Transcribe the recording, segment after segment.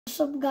What's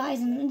up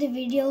guys, another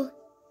video.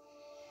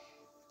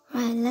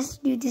 Alright, let's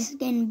do this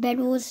again. Bed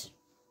Wars.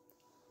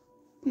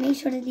 Make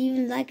sure to leave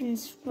a like and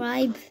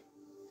subscribe.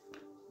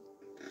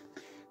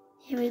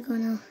 Here we go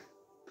now.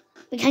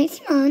 We can't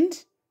see my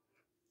hands.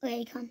 Okay,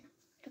 you can.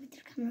 Look at the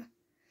camera.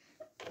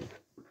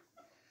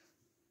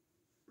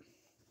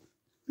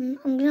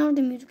 I'm gonna have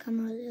to mute the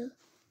camera a little.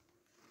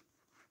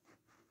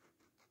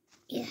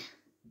 Yeah.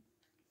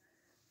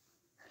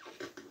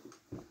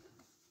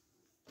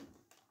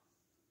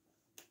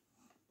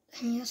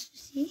 Can you guys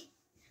see?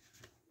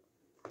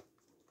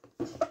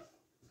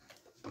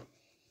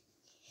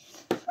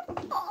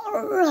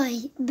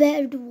 Alright,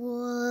 Bed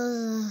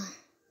Wars.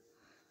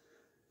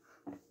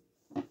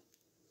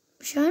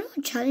 Should I do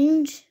a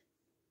challenge?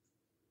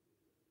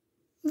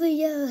 But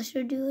yeah, I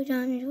should do a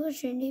challenge. What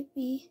should it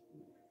be?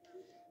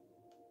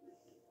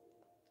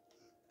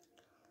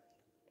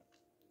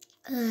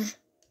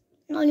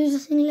 Not use a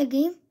single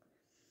game.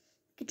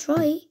 I could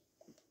try.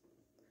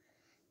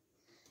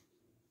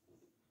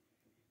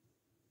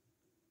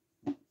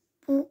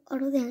 But I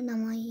don't think that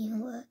might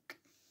even work.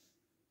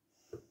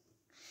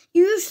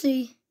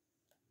 Usually,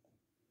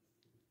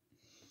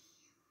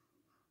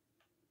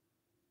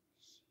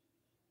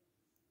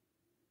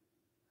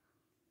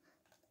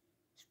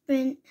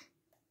 sprint.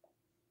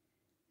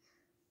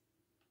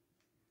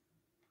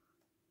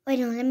 Wait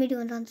no, let me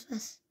do a dance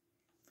first.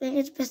 Sprint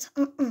is best.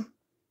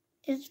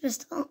 It's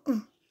best.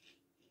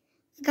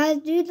 Guys,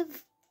 do the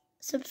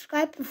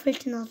subscribe to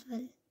Fulton as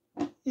well.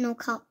 No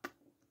cap.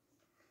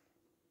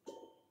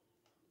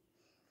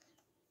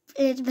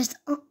 It's best.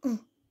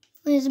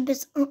 It's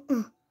best.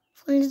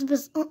 It's best. It's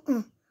best.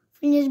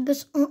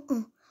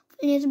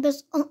 It's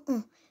best.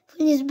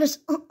 It's best.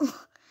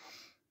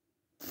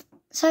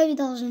 Sorry,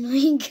 that was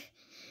annoying.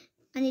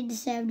 I need to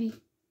save you.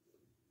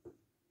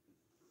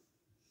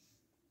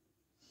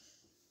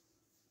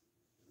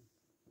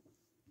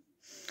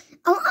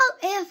 I'm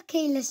out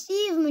AFK. Let's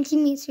see if my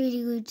teammate's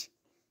really good.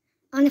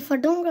 And if I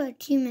don't get a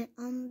teammate,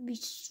 I'm gonna be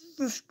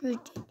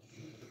frustrated.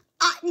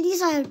 At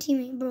least I have a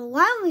teammate, bro.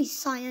 Why are we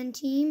cyan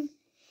team?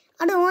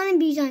 I don't want to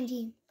be cyan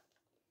team.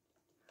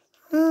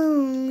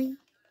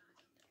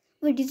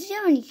 Wait, did you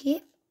have any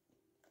kit?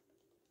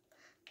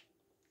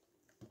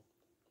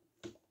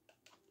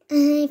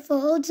 Hey,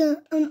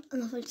 Fulton. Not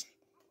Fulton.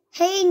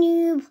 Hey,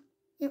 noob.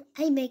 No,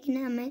 hey,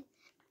 Bacon.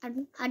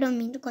 I don't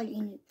mean to call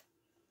you noob.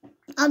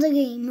 Other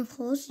game, of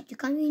course. You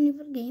can't be a noob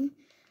for the game.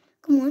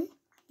 Come on.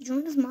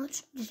 Join this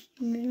match. Just,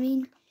 you know what I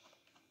mean?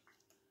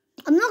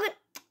 I'm not gonna...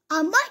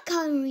 I might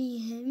carry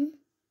him.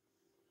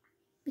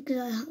 Because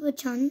I have a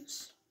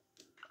chance.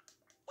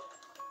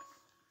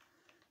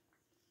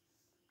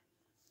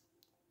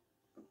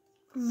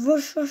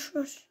 Rush.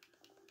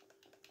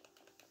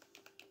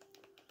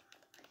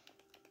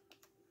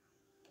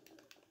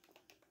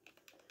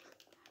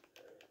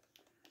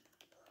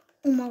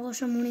 Oh my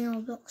gosh, I'm running out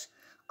of blocks.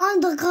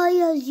 And the guy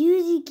has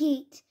Uzi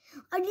kit.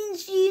 I didn't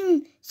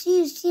see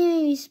his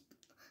teammate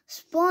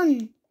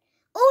spawn.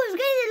 Oh, he's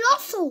getting a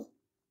lasso.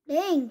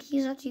 Dang,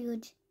 he's actually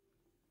good.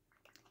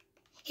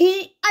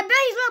 I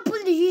bet he's gonna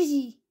pull the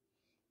Uzi.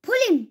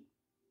 Pull him.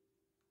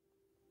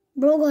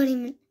 Bro got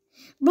him.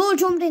 Bro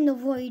jumped in the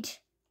void.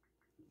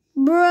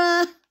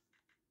 Bruh.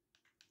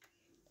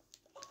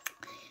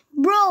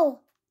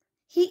 Bro,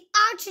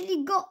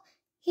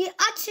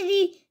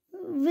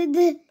 with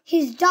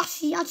his dash,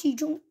 he actually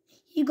jumped.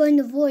 He got in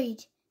the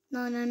void.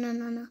 No.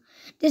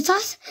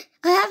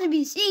 I have to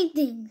be seeing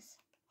things.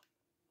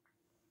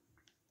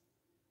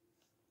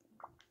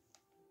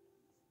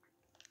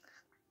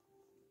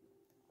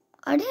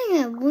 I didn't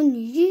have one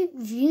view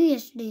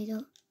yesterday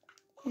though.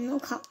 No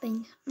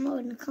capping. I'm not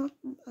gonna cap.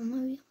 I'm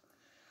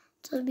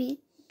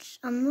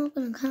not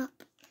gonna cap.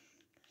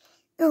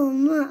 No,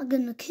 I'm not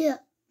gonna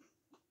cap.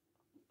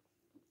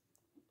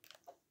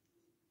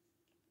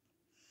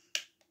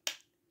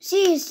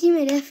 See his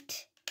teammate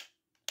left.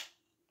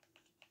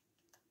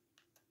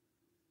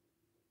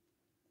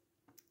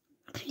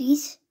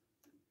 Please.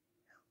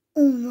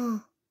 Oh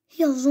no.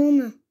 He has on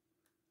me.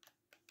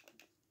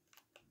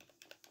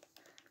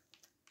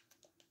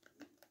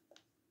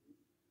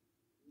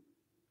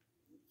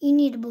 You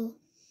need a ball.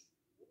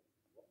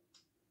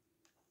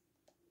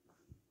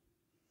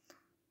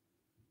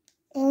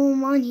 Oh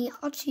man, he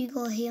actually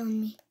got hit on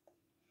me.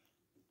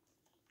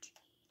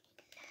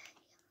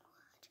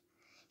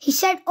 He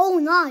said, oh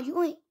no,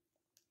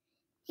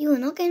 you are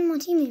not getting my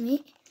teammate,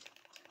 mate.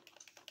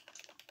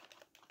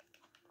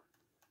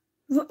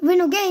 We're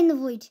not getting the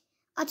void.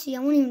 Actually, I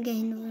won't even get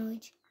in the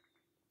void.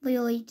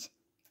 Void.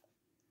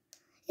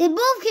 They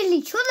both killed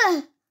each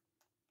other.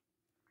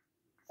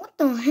 What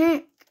the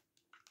heck?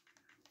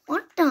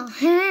 What the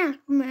heck,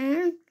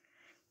 man?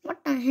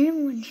 What the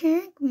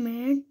heck,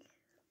 man?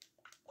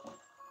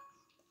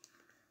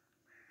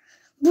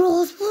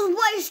 Bro,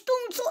 why is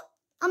stone so...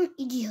 I'm an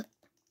idiot.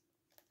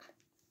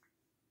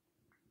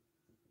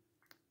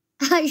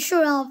 I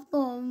should have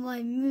thought of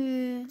my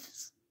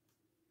moves.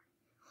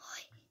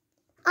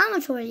 I'm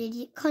not sure an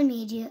idiot. Call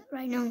me idiot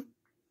right now.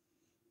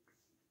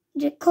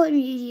 Just call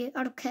me idiot.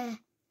 I don't care.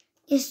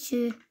 It's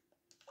true.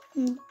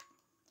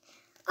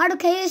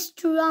 Okay, it's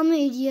true, I'm an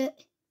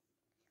idiot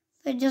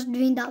for just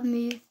doing that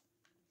move.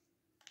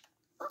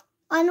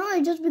 I know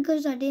it just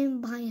because I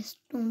didn't buy a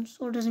stone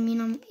sword doesn't mean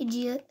I'm an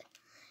idiot.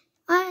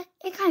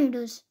 It kind of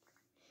does.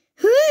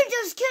 Who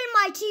just killed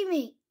my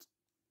teammate?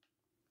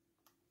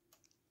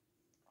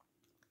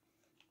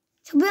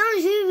 To be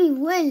honest with you,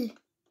 well,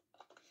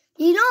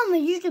 you know I'm a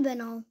YouTuber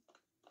now.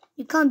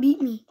 You can't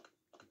beat me.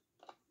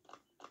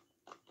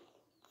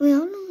 Wait, how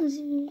long is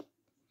it?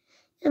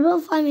 It's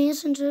about 5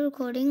 minutes into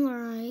recording,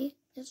 alright.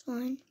 That's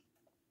fine.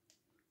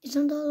 It's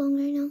not that long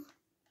right now.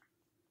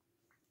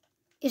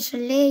 It's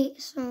late,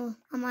 so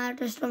I might have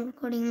to stop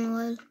recording in a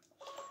while.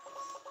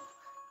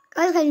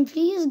 Guys, can you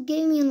please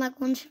give me like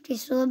 150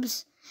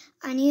 subs?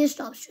 I need to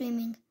stop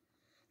streaming.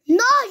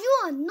 No, you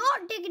are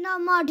not taking out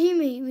my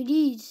teammate with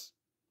these.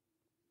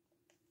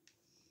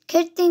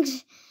 Kid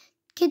thinks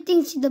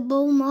he's the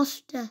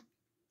bowmaster.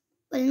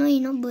 Well, no,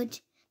 you're not, but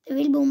the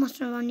real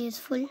bowmaster around here is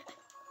full.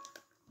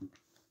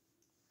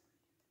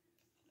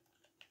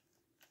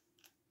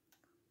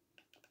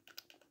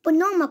 But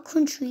not my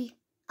country.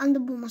 I'm the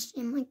bowmaster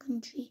in my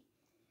country.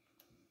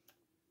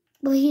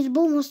 But he's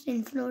bowmaster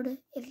in Florida,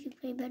 if you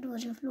play Bed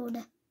Wars in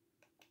Florida.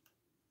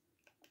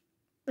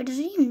 But does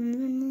he even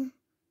live in more?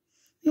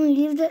 No,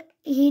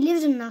 he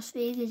lives in Las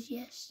Vegas,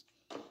 yes.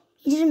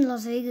 He lives in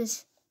Las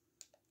Vegas.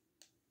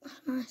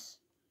 That's nice.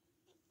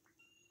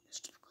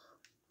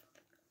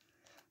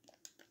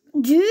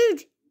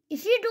 Dude,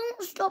 if you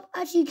don't stop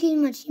actually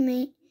killing my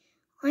teammate,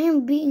 I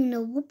am beating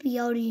the whoopee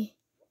out of you.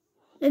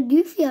 The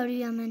goofy out of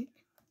you, I meant.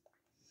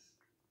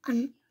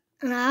 And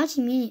I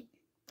actually mean it.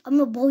 I'm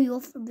gonna blow you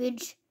off the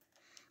bridge.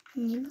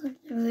 And you go to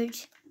the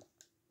bridge.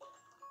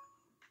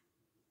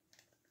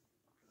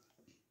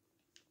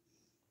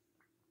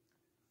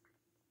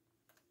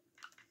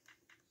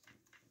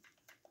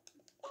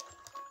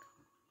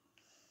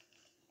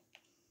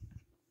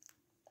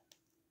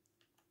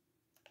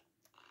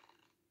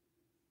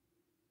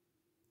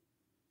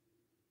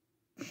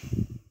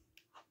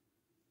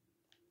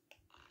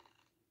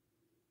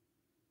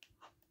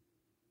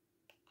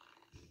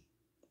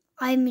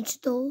 I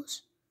missed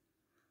those.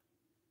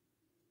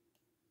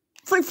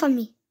 Full fund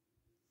me.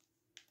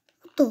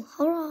 What the?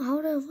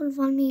 How did I full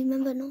fund me?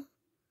 Remember, no?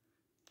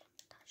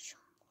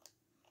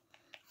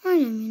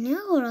 Wait a minute,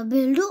 I gotta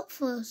build up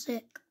for a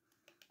sec.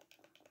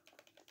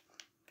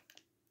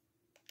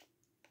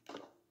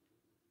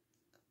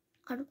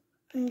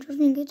 Just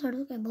in case I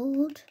don't get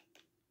bored.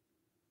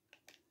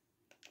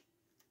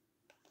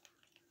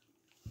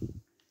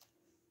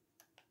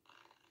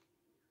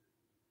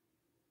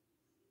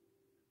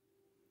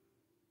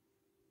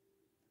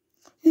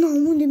 No, I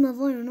won't do my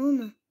iron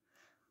armor.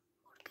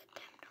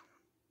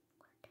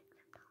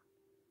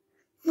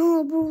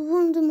 No, bro, I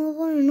won't do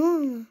my iron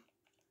armor.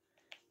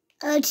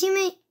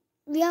 Teammate,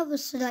 we have a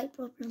slight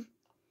problem.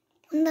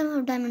 One of them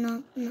have diamond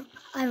armor, no,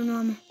 iron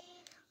armor.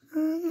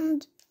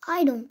 And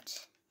I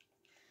don't.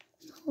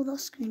 So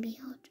that's gonna be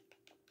hard.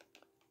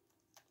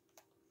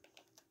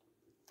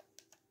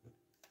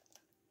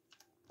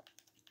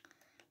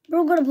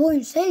 Bro, got a bow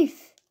in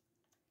safe.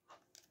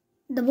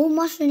 The bow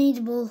master needs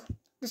a bow.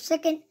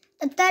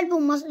 The third bow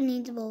master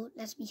needs a bow.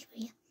 Let's be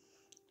fair.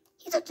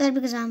 He's a third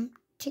because I'm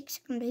take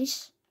second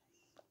place.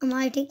 I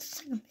might take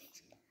second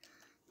place.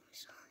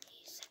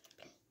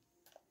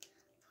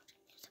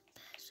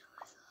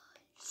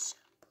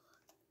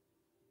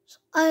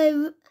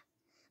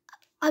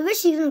 I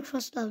wish he's gonna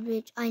cross that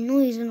bridge. I know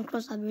he's gonna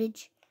cross that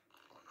bridge.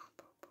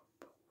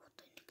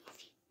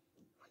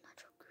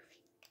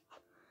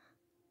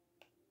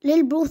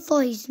 Little bro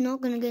thought he's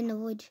not gonna get in the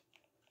wood.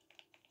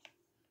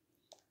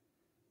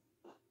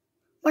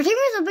 My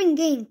teammate has been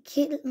getting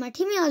killed. My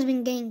teammate has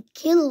been getting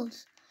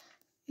kills.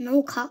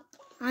 No cap.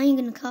 I ain't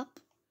gonna cap.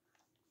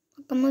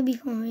 I'm gonna be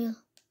for real.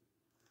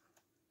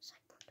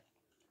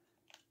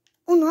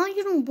 Oh no,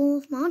 you don't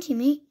both my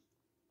teammate.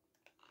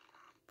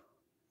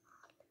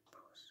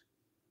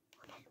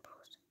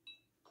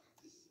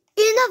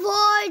 In the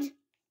void!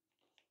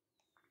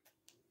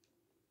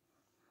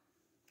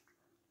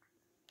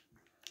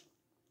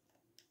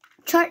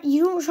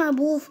 You don't try to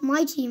blow off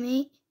my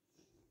teammate.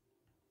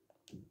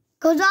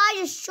 Because I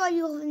just shot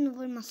you off in the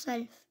void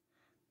myself.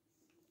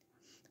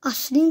 I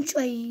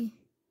slingshot you.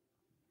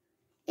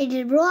 Hey,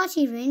 did bro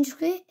actually range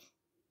quit?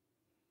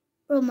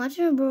 Bro,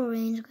 imagine bro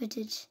range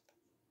quitted.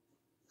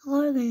 That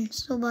would have been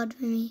so bad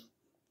for me.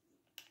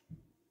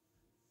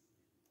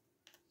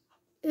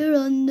 You're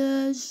on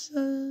the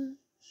sun.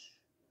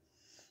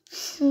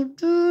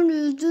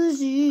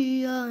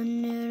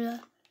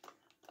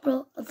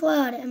 Bro, I thought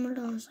I had an emerald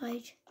on the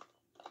side.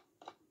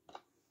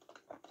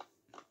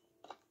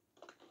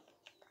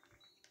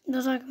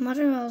 There's like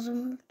materials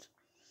emerald.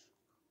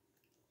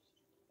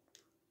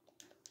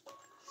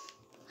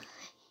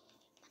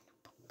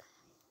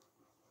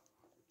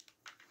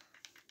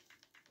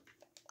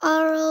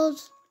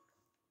 Arrows.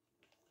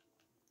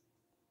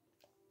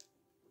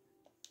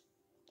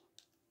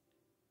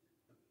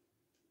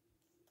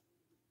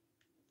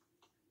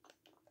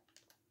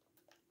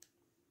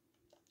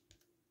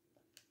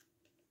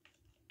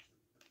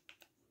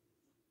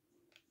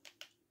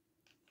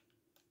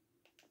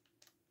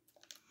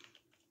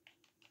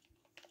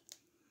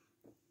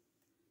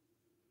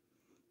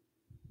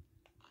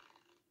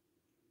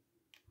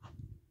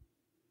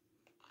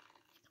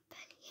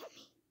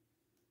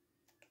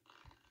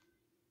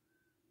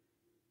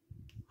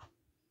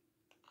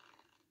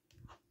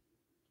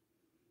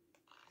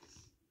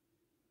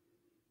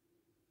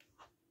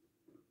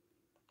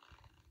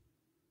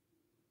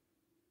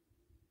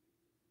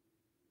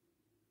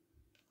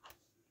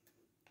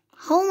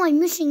 How am I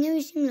missing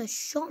every single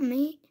shot,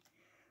 mate?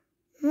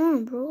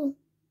 Oh, bro.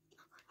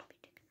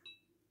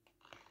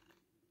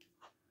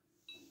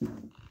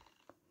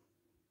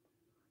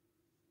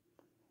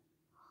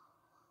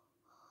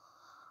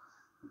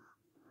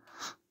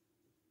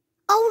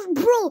 Oh,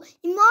 bro,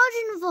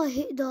 imagine if I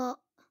hit that.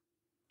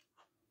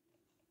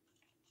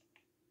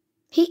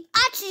 He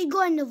actually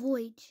got in the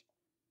void.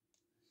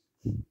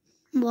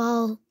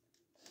 Wow.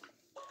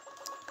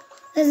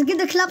 Let's get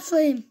the claps for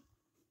him.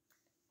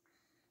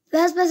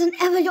 Best person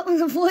ever got in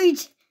the void.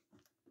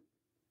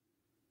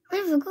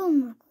 I forgot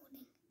I'm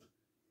recording.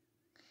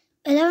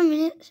 11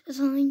 minutes is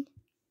fine.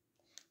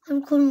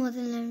 I'm recording more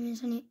than 11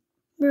 minutes on it.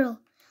 Bro,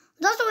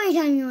 that's the only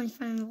time you want to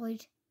find the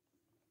void.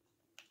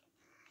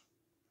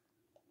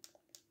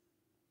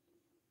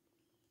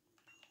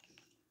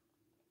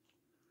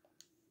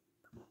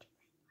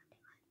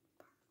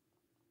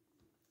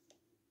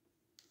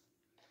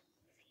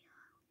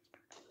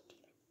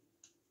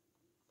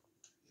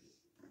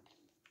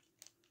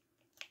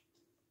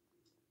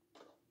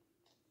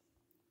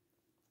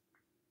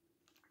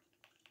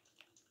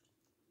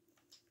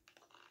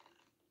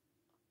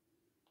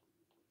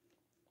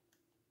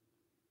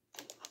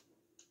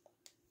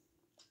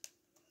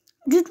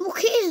 Dude,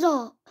 what is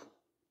that?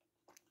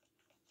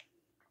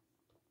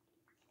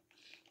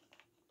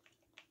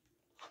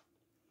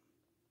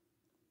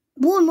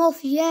 Boom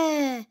off,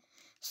 yeah.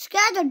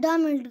 Scare the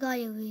diamond guy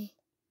away.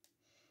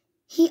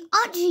 He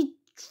actually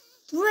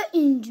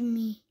threatened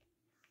me.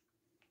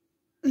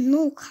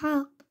 No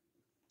cap.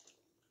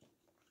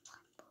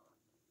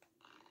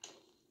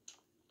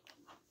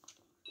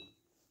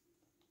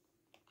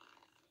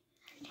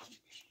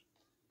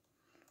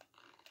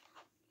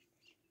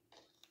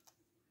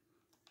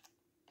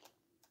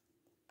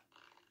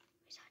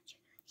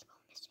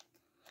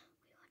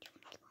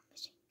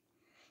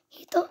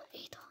 He thought.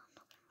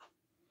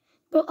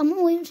 Bro, I'm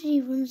not waiting until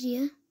he runs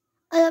here.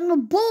 I have no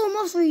ball him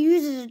off so he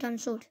uses a damn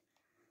sword.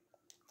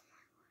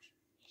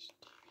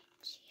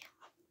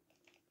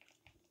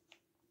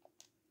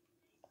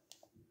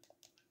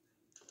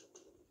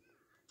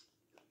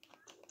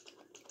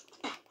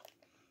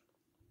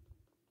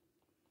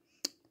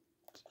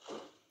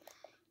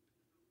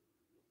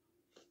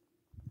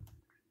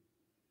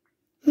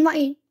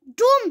 My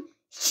dumb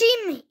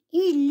teammate,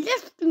 he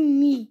left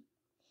me.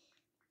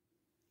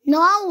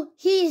 Now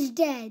he is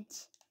dead.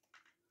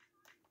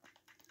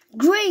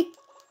 Great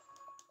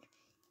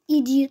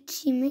idiot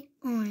teammate.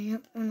 Oh,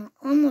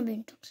 I'm not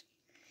being toxic.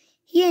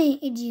 He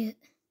ain't idiot.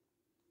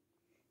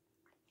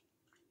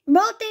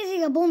 Bro thinks he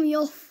can blow me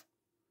off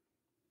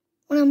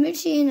when I'm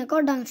literally in a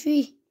goddamn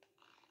tree.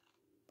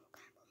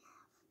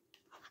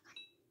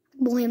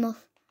 Blow him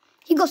off.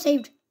 He got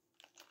saved.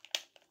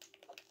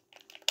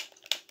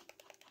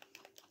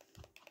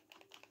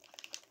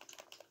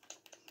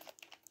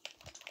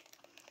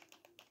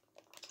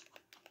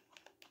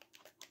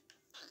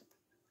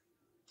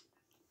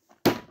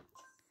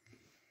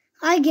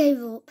 I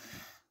gave up.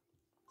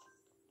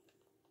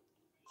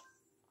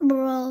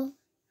 Bro.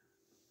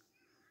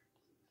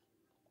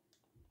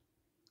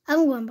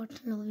 I'm going back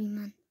to lobby,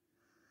 man.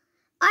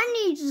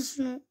 I need to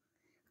snow.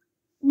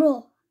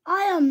 Bro,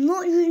 I am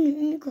not using the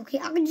mimic, okay?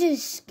 I can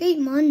just escape,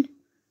 man.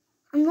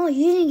 I'm not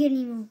using it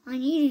anymore. I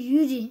need to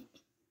use it.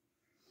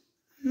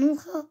 No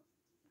cap.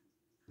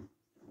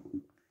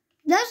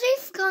 Let's see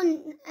if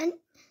can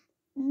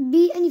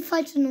be any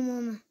fights in the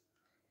moment.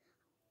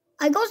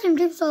 I got some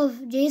tips of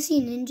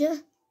JC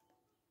Ninja.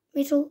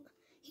 Mitchell,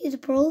 he's a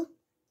pro.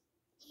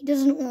 He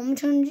doesn't want me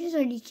challenges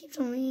and he keeps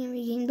on winning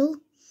every game though.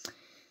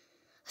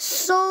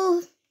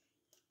 So,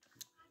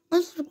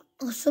 I'll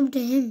sub to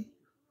him.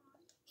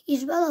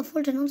 He's well at full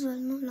also,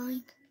 I'm not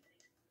lying.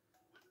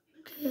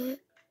 Okay,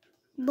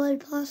 ball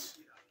pass.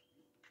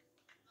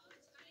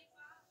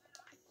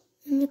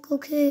 Make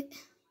okay.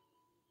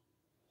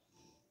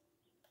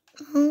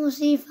 I want to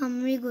see if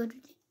I'm really good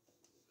with it.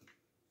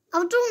 I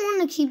don't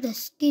want to keep the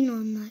skin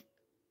on, like,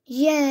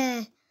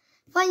 yeah.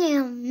 Finally,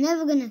 I'm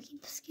never gonna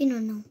keep the skin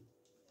on now.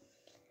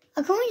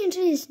 I can't wait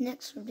until this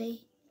next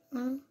day.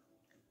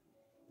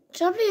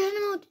 Should I play him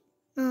mode?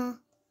 No.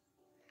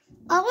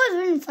 I was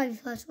winning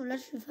 5v5, so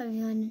let's do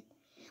 5v1.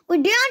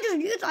 With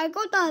DeAndre's youth, I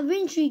got that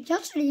win streak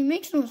yesterday. It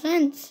makes no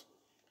sense.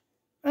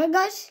 Right,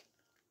 guys?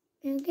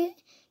 Okay?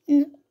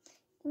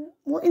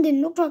 What in the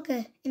no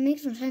tracker? It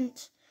makes no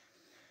sense.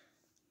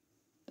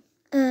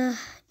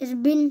 It's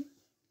been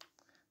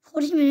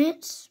 40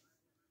 minutes.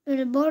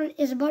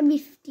 It's about to be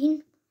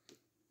 15.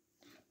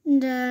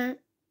 And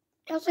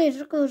yesterday's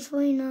record was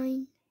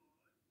 49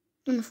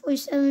 and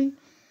 47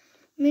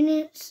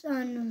 minutes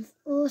and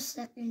 4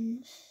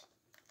 seconds.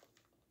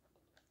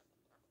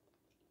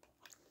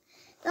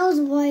 That was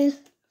a while.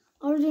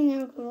 I already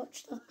never could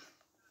watch that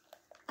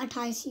at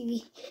high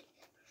CV.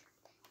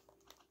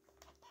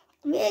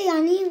 Really,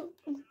 I need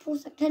to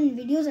post like 10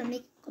 videos and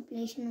make a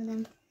compilation of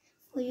them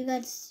for you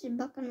guys to sit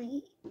back on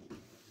me.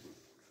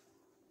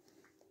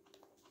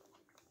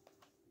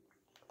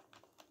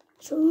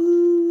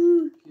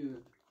 So,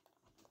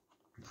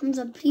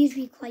 Hamza, please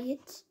be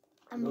quiet.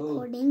 I'm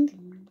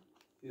recording.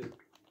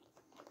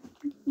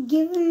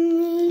 giving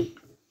me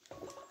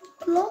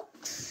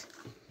blocks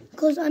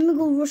because I'm gonna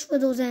go rush for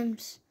those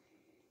M's.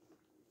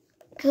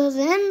 Because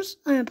M's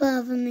are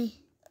above me.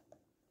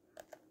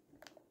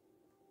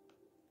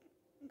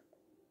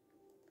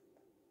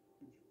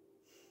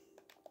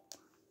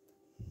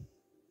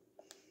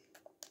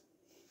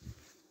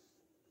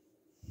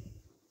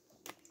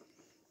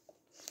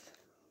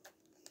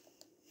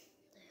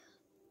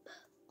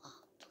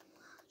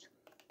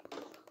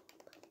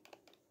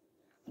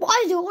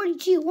 Why is there already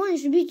tier 1? It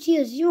should be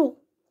tier 0.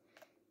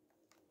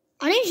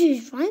 I think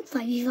she's rank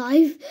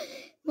 5v5.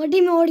 My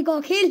team already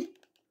got a kill.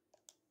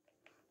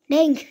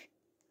 Dang.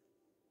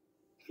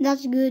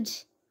 That's good.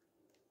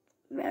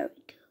 Very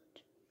good.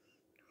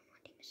 My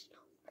team is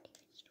slow.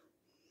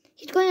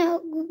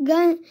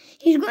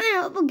 He's going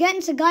up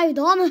against a guy with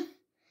armor.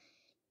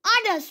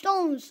 I just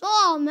stone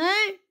saw,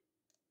 man.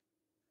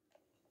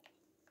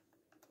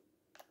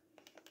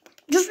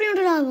 Just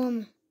remember to have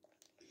armor.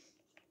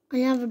 I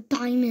have a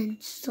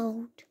diamond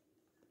sword.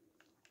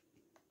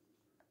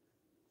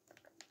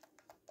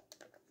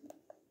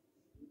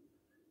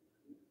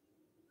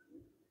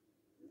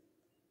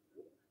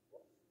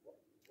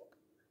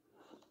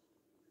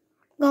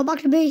 Go back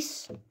to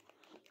base.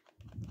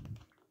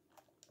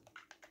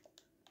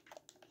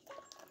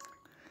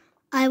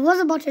 I was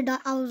about to die.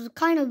 I was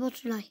kind of about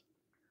to die.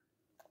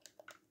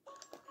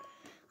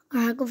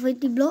 Alright, go fight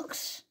the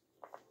blocks.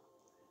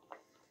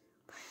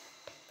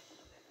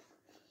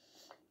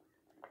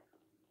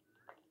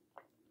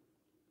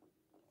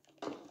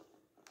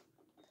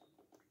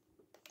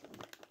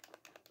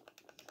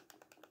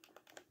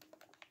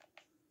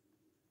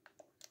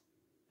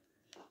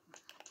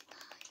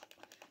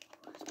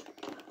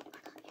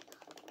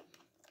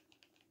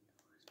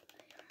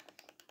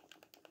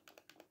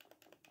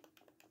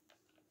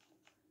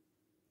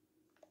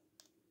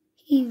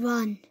 He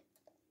ran.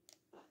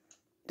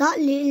 That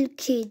little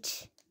kid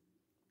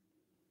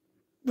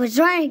was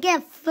trying to get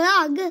a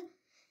flag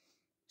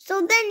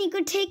so then he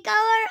could take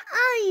our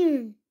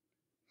iron.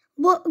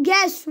 But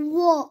guess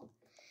what?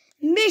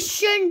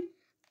 Mission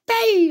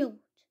failed.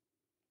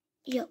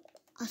 Yep,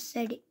 I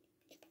said it.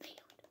 It failed.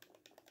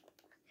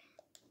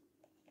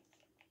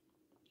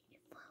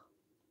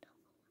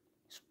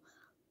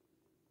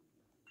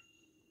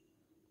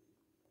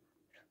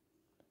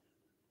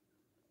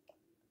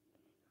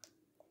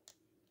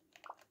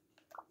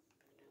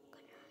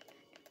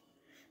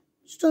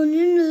 Standing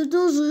in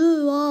the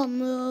zoo,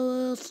 I'm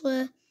a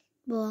butter,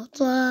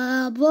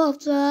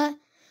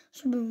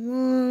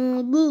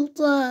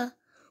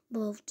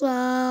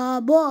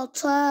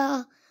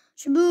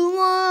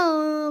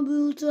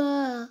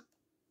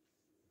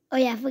 oh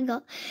yeah, I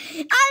forgot.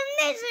 I'm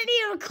literally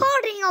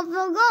recording, I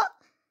forgot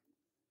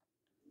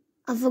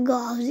I was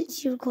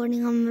literally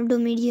recording. I'm a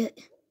dumb idiot.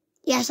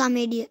 Yes, I'm an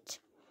idiot.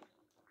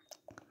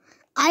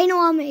 I know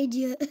I'm an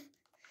idiot.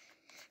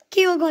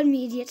 Keep on calling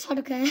me idiots, I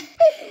don't care.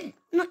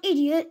 Not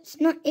idiots.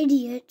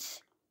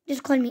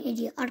 Just call me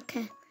idiot, I don't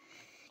care.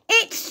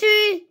 It's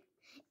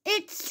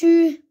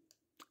true.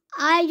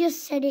 I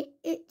just said it.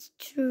 It's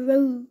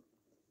true.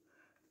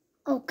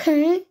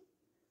 Okay,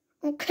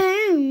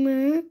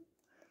 man.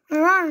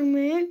 Alright,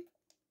 man.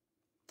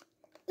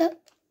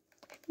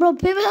 Bro,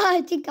 people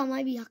I think I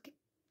might be hacking.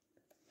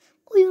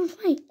 Oh, you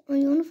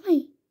wanna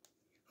fight?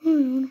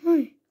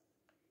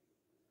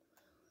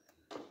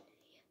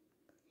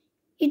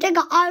 You think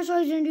I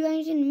didn't do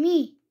anything to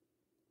me?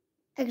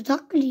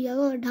 Exactly, I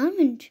got a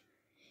diamond.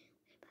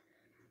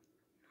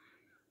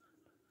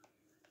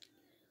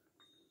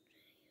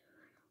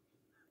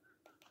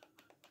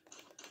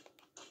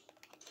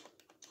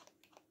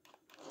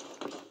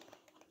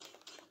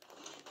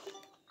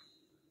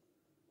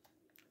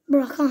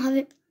 Bro, I can't have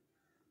it.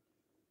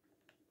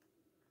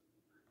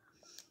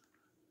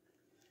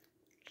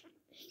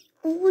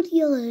 Oh,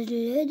 the other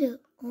did.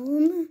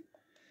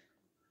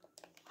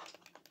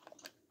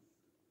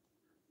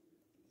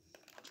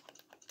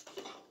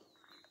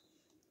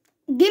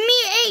 Give me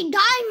 8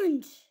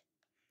 diamonds.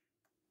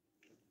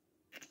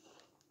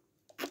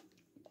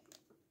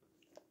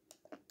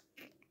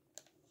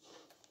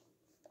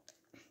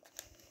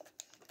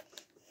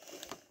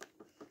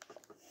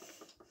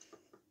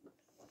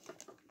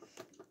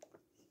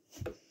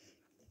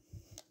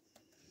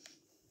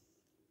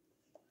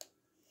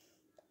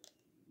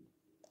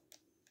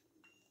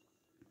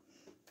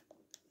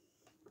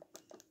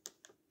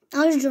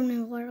 I'll just jump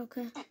in water,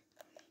 okay?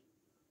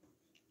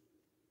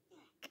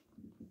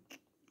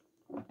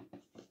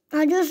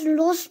 I just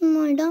lost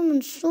my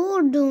diamond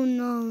sword though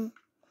now.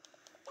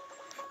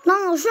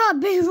 Now should I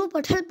base rope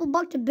or teleport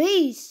back to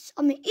base?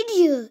 I'm an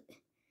idiot.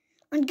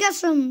 And get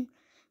some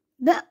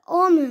better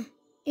armor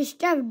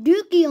instead of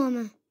dookie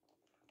armor.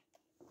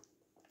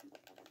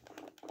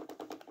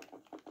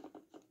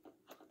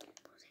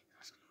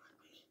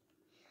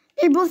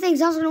 They both think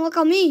that's gonna work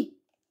on me.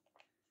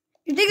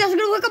 You think that's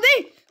gonna work on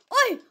me?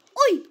 Oi!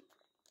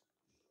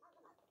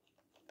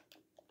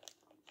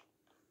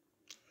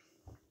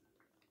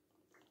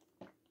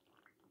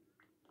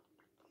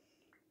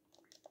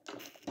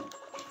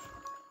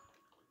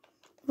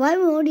 Why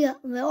we're already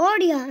at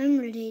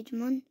Emerald Age,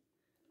 man.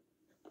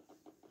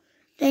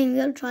 Dang,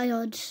 we'll try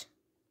odds.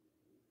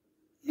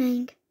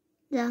 Dang.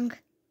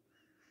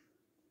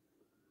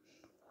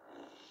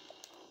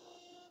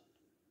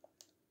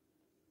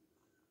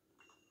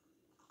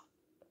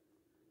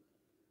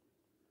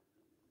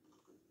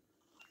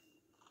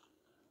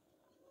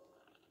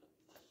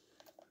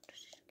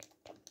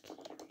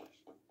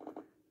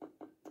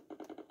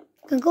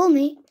 Can go,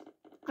 mate.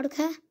 I don't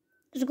care.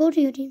 Just go to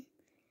your team.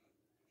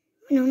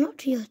 No, not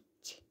to your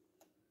team.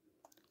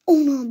 Oh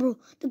no, bro.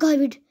 The guy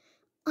with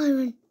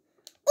iron.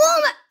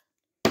 Oh my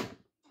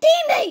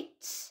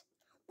teammates!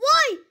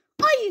 Why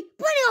are you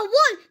putting a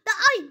wall that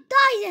I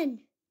died in?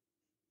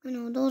 I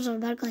know, those are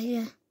bad guys,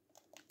 yeah.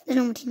 They're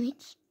not my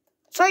teammates.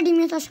 Sorry,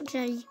 teammates, I should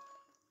tell you.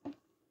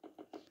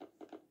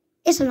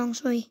 It's a long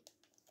story.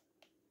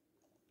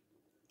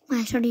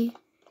 Why should you?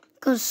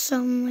 Because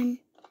someone...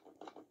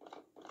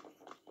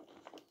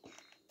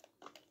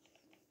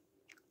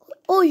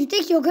 Oh, you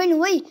think you're going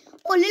away?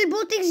 Oh, little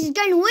bro thinks he's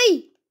going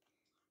away.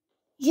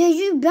 Yeah,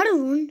 you better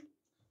run.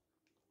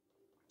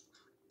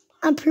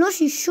 And plus,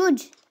 you should.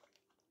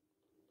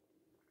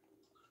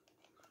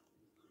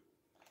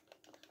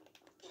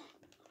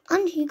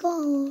 And he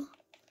got...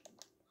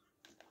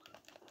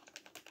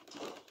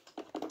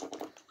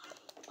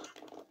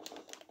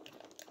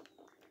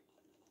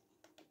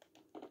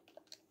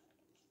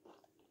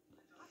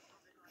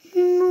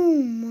 No,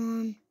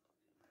 man.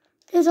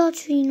 There's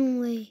actually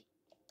no way.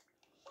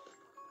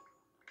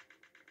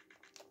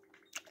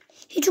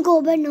 He should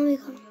go to bed now.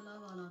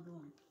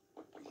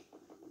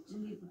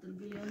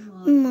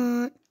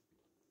 Man.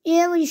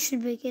 Yeah, well, you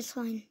should be. It's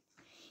fine.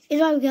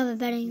 It's why we have a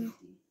bed anymore.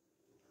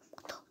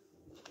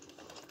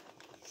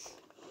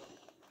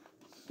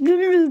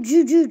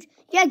 Dude.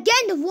 Yeah,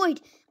 get in the void.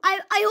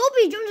 I hope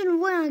he jumps in the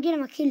void and I get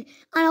him a kill. And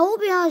I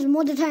hope he has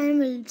more than 10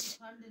 emeralds.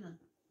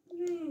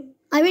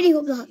 I really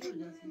hope that.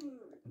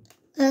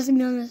 Let's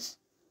be honest.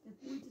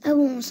 I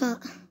won't that.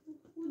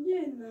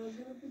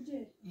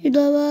 You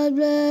don't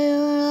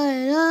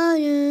play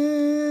lion.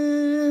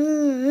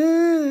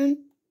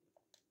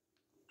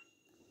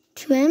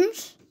 2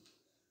 M's?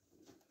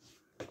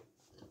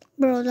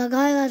 Bro, that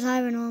guy has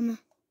iron armor.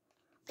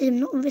 I'm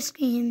not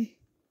risking him.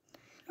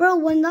 Bro,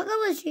 when that guy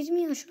was chasing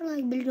me, I should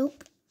like build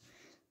up.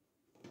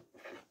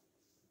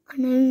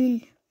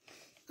 And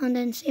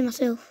then save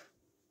myself.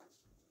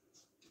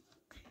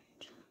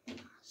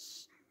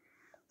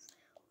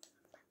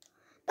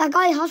 That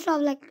guy has to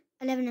have like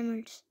 11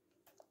 emeralds.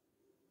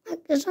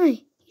 Like, that's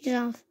funny. He just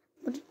have.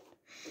 But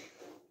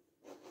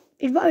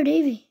it's better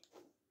Davy.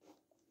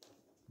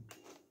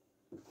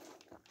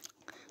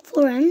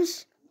 4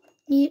 M's.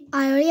 I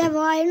already have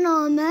iron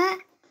armor.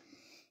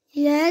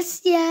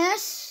 Yes.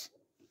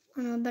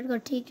 Oh no, bed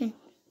got taken.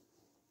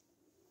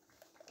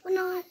 Oh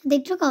no, they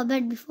took our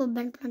bed before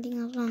bed planting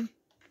was on.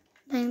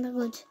 Dang, they're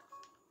good.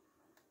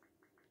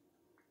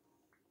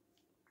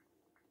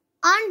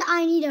 And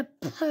I need a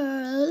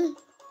pearl.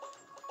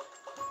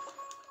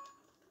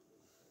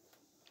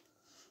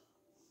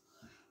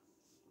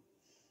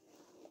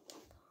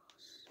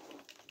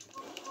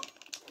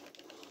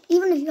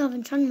 Even if you have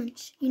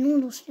enchantments, you know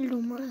those still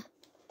don't matter.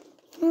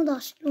 You know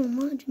that still don't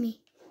matter to me.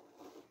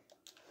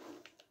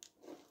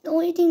 The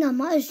only thing that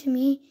matters to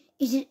me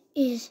is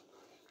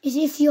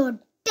if you're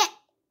dead.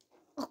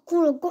 I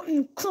could have gotten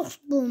a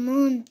crossbow,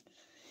 man.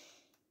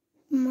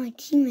 My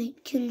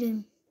teammate killed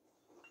him.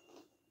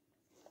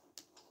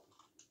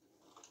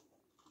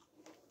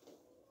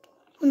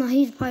 Oh no,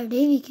 he's Pirate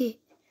Davy kid.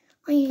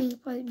 I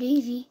ain't Pirate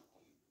Davy.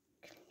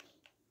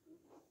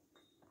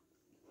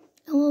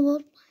 How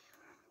about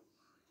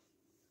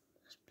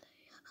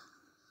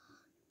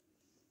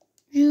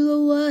you the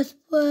worst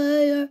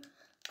player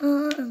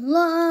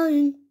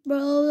online, bro,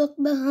 look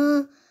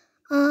behind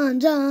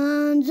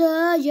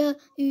under you.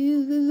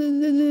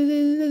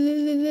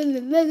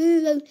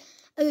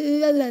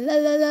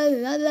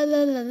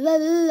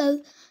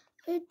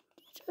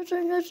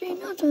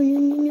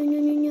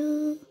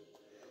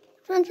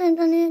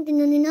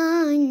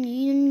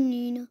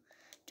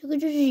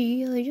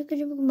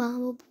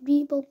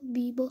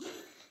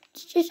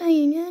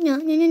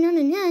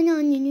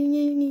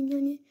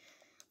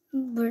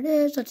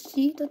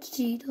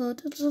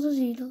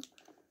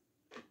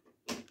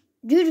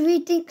 Dude really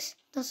thinks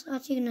that's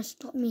actually gonna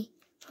stop me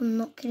from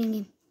not killing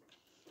him.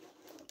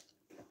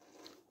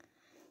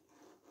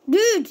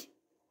 Dude!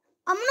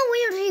 I'm gonna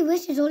wait until he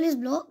wastes all his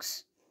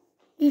blocks.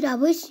 Dude, I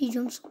wish he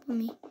jumps up on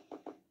me.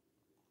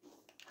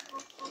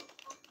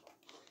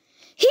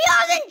 He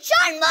has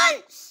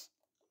enchantments!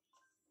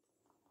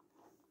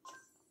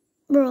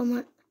 Bro,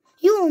 man.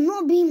 You will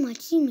not be my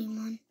teammate,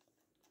 man.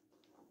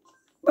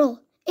 Bro,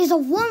 it's a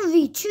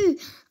 1v2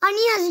 and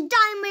he has a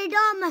diamond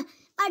armor,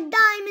 a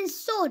diamond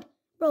sword.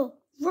 Bro,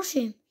 rush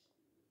him.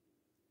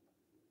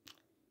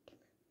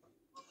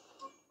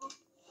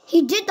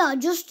 He did that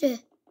just to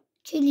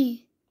kill you.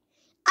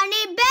 And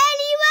it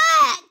barely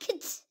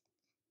worked.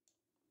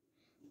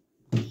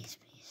 Please.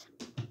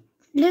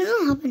 This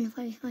doesn't happen in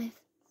 5v5.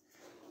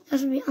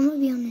 I'm gonna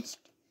be honest.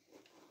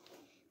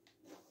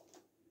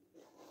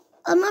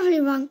 I'm not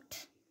really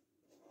ranked.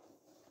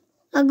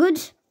 Are good?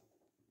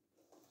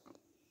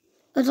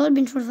 It's only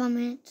been 25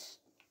 minutes.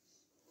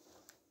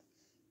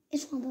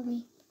 It's fine by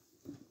me.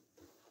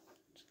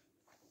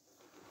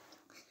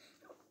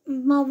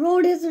 My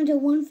road isn't to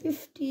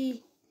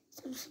 150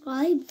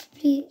 subscribes,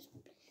 please.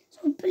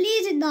 So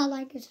please hit that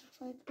like and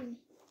subscribe button.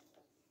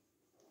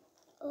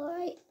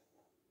 Alright.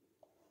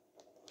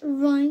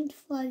 Ranked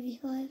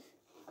 5v5.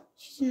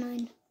 Season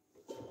 9.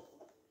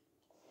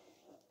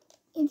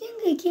 I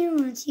think they came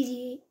on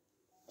season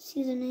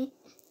 8.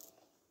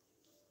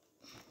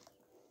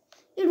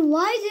 Dude,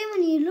 why is it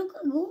when you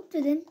go up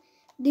to them,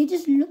 they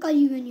just look at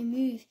you when you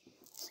move?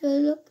 So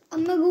look,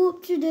 I'm gonna go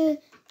up to the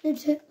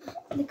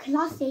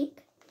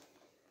classic.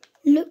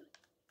 Look.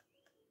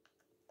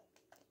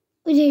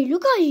 They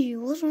look at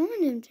you. What's wrong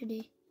with them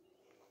today?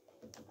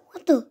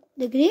 What the?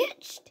 They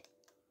glitched?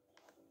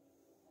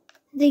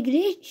 They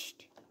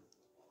glitched.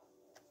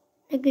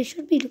 Like they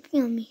should be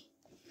looking at me.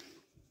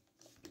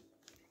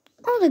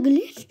 Oh, they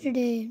glitched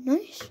today.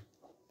 Nice.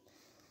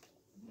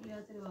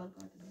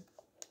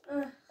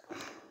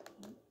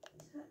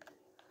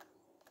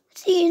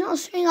 See, he's not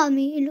staring at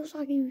me. It looks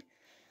like he...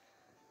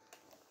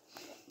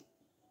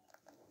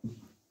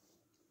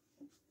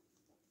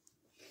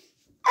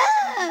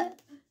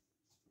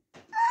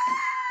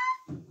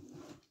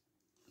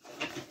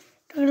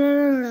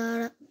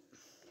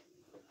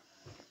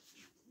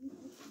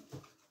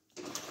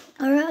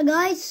 Alright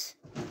guys,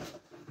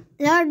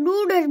 let's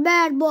do this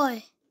bad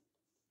boy.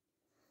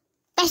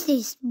 That's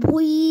this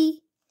boy.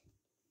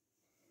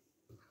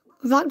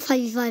 Rock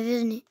 5v5,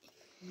 isn't it?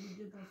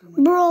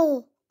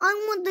 Bro, I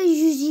want the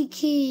Uzi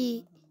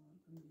kit.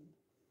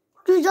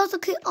 Dude, that's the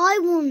kit I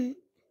want.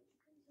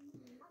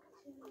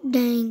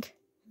 Dang.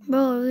 Bro,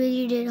 I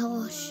really did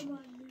harsh.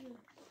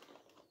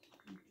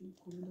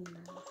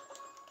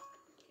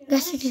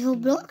 Gas 64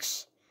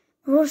 blocks.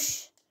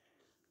 Rush.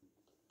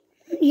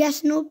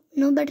 Yes, no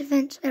bad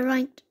defense. I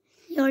ranked.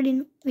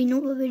 We know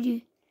what we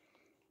do.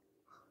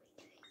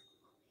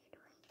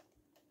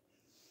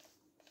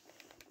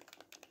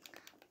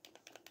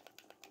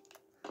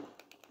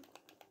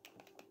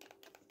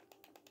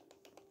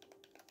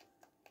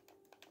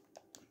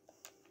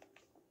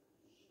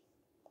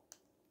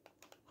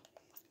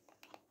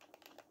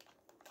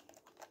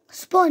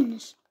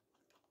 Spawns.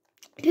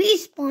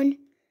 Please spawn.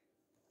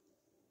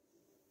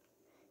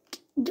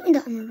 Doing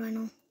that right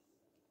now.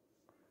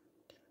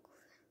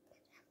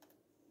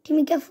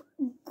 Timmy, go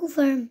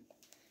for him.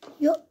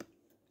 Yup.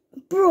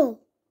 Bro.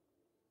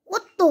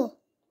 What the?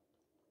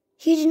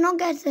 He did not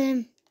get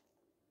him.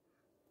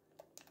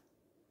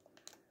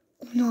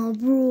 No,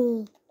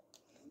 bro.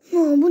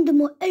 No, I want the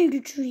more elder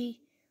tree.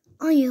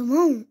 I am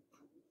out.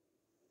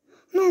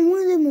 No, I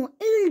want the more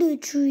elder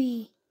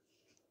tree.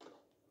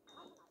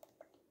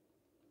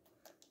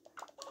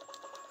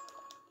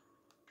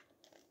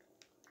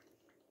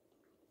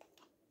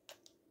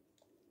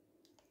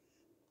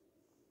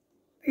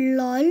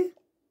 Lol.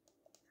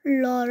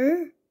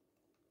 Lol.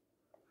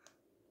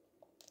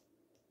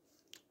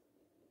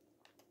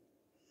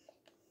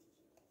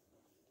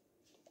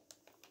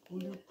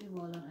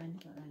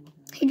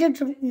 He just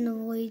jumped in the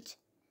void.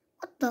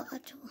 What the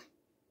actual?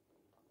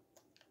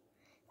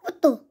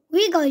 What the?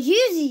 We got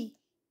Uzi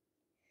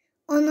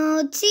on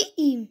our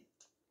team.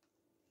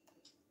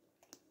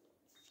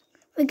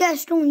 We got a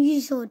strong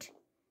Uzi sword.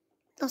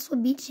 That's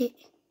what beats it.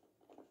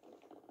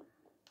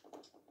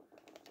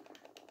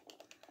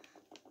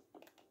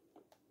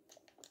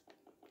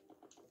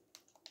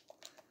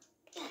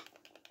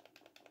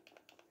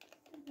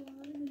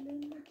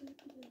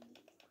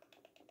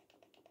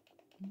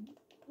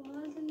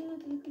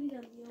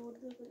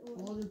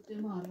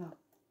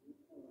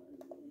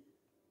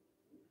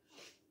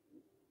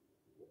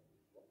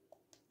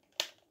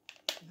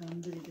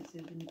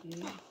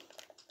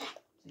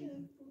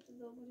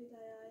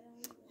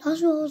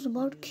 That's what I was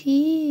about to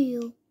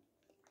kill.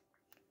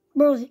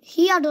 Bro,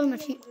 he had all my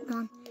shit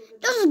gone.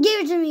 Just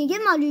give it to me.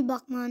 Give my loot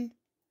back, man.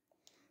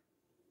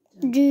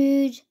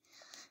 Dude,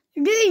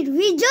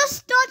 we just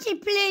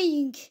started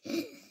playing.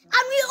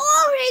 And we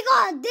already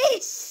got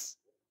this.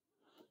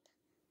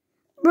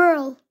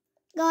 Bro,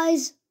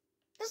 guys,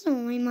 that's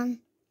no way, man.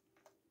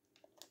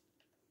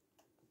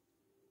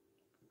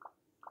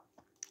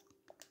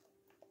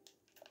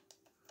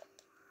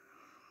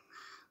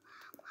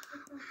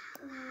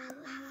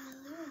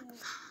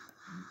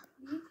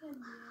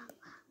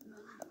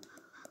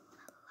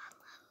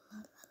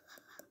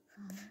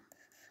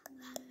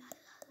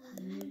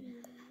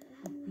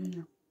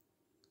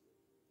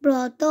 Bro,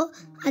 I thought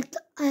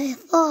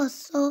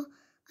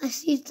I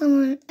see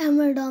someone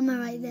emerald armor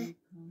right there.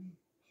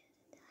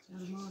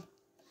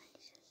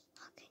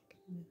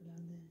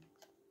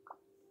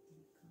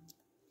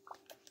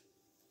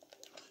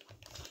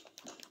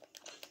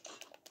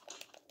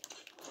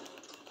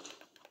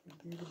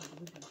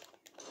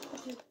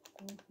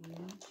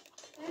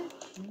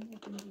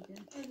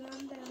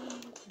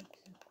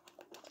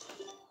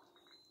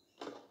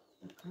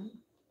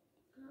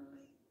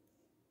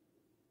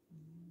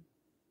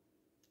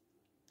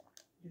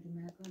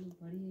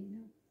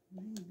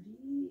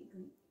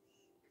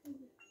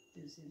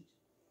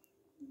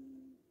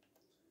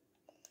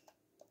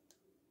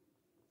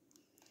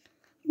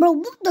 Bro,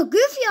 what the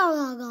goofy are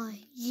that guy?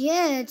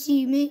 Yeah,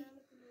 see me.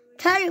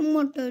 Tell him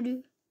what to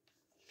do.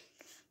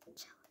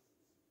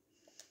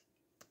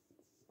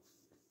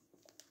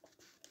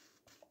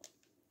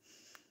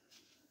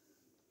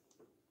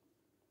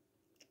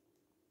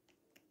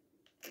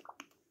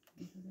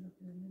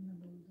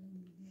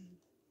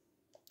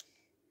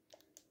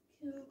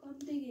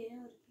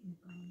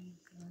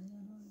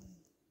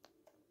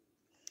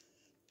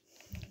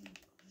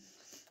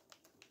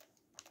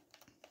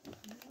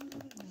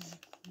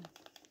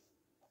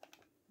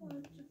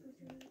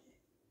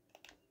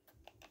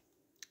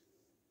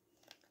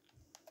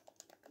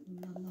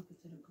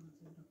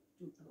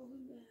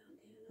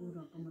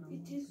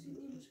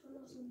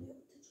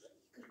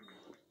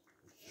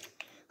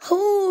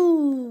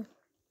 Oh,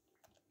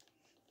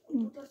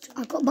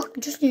 I got back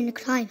just in the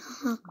time.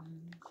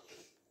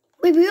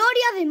 Wait, we already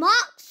have it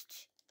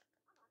marked.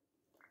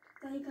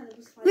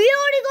 We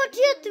already got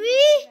tier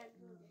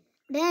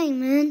 3. Dang,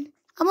 man.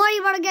 I'm already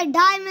about to get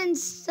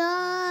diamonds,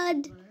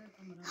 stud.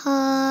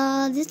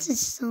 This is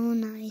so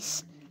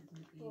nice.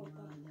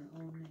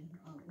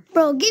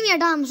 Bro, give me a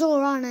damn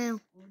sword right now.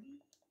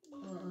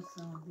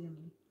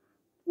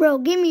 Bro,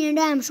 give me a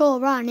damn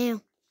sword right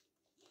now.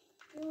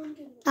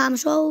 Damn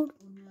sword.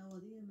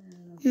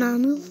 No,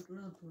 move.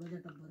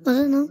 Was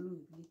it no?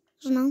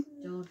 Was it no?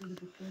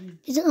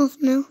 Is it off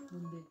now?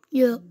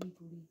 Yeah.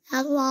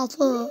 That's what I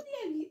thought.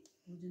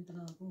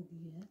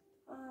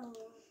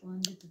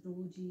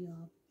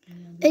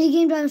 Early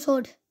game time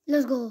sword.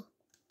 Let's go.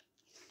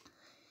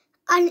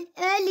 An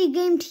early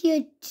game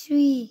tier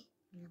 3.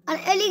 An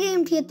early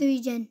game tier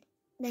 3 gen.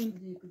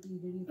 Dang.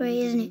 Right,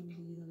 isn't it?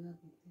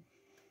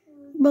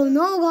 Bro,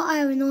 no got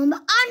iron on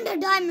and the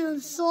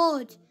diamond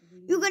sword.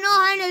 You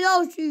cannot handle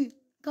those two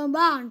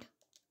combined.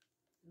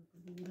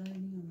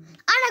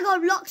 And I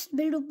got blocks to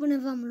build up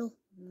whenever I'm low.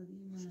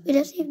 Wait,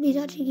 let's see if these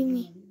actually give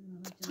me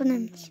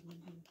tournaments.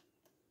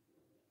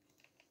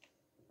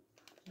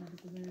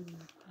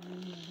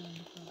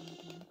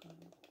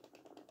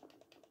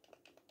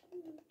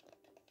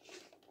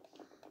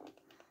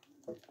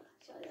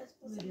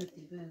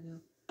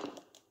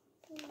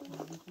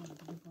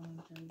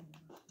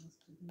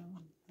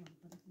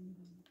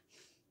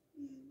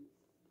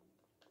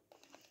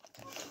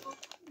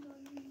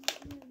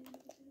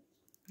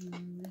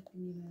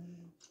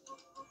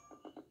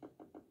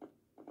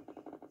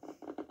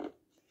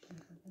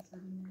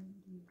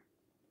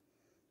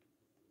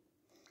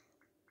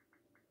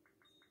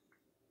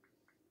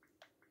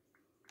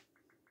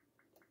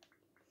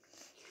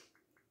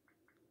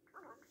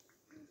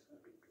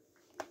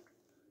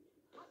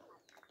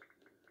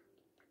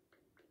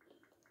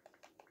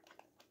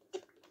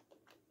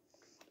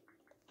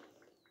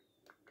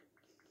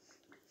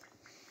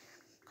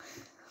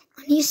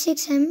 I need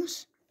 6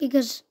 M's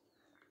because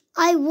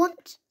I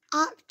want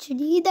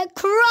actually the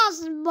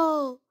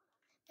crossbow.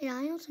 And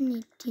I also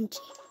need TNT.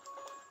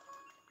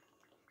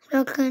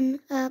 So I can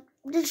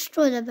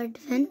destroy the bed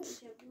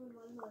defense.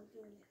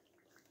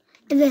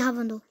 If they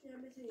haven't though.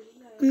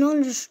 I'm not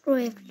going to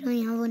destroy if they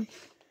don't have one.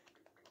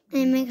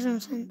 And it makes no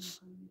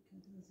sense.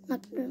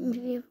 Not to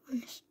be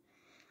honest.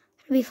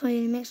 To be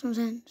funny, it makes no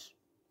sense.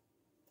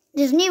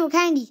 There's new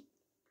candy.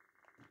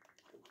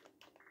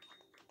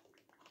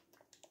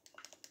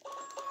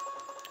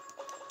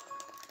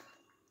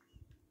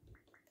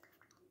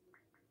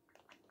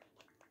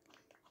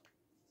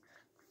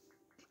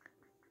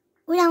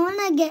 Wait, I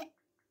want to get...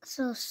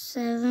 So,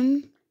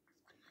 7.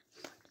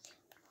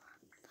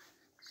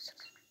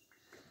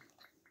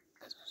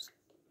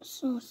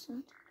 So,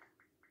 7.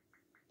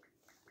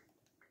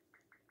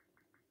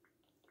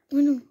 Oh,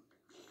 no.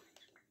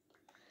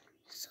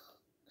 So,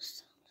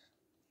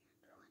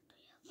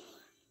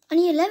 I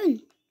need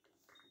 11.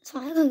 So,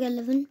 I can get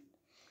 11.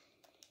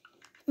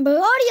 But I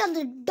already have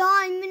the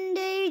diamond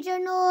age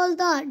and all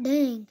that.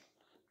 Dang.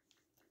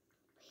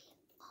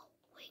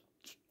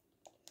 Wait.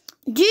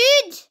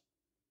 Dude!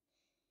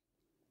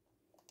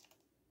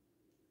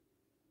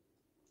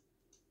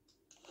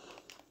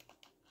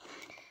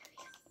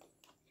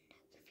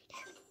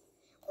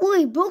 Oh,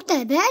 he broke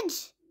that bed.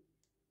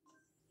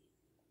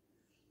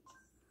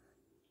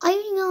 I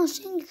even got a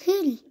single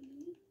kill.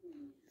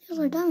 There's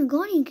a diamond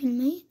guardian kill,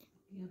 mate.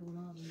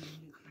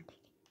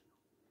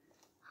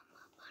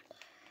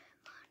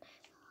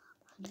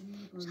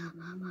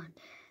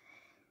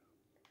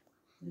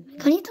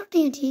 Can you throw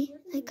TNT?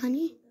 Like, can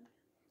you?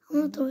 I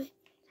want to throw it.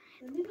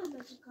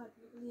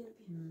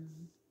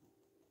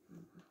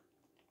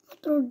 I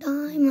throw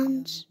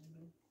diamonds.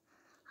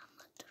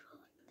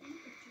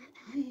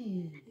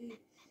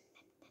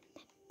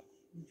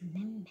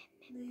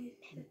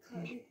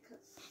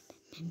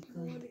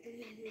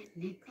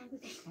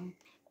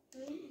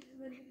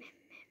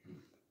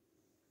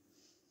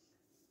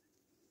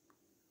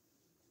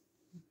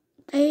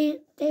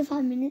 They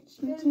 5 minutes.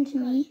 Listen to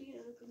me.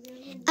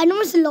 I know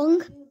it's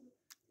long,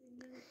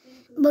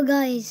 but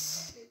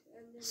guys,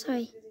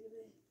 sorry.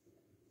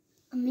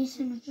 I'm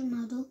missing a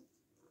tornado.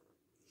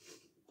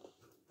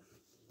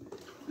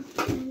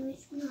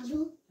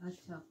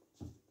 अच्छा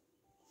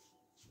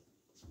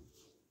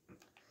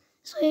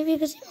So if you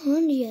can see my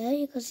hand here,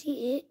 you can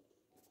see it.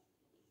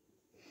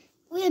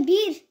 Wait,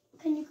 Abir,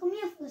 can you come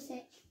here for a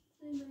sec?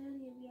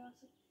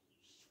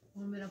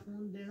 और मेरा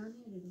phone देना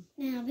नहीं है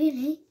देखो नहीं अभी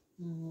नहीं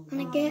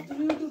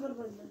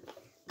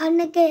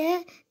अन्य क्या है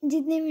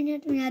जितने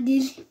मिनट में आदि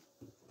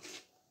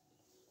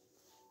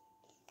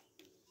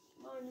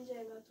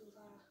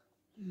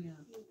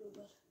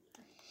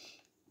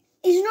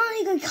It's not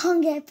like I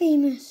can't get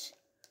famous.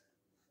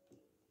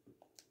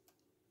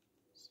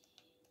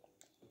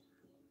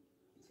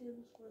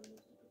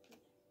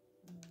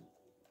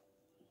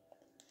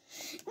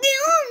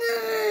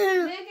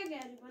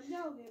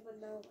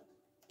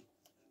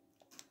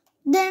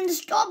 Then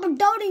stop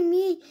doubting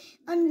me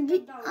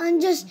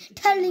and just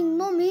telling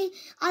mommy,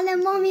 and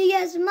then mommy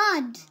gets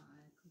mad.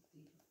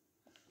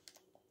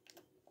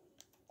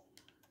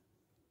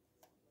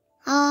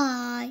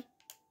 Hi.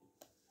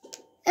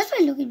 That's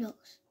my Lucky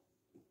Blocks.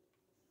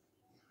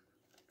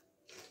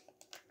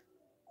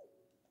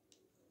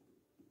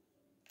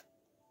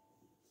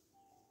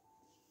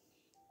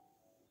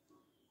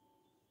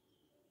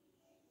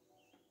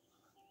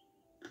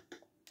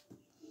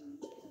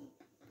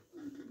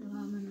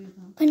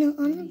 I know,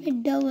 I'm a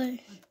bit double.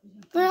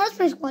 But let's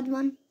play squad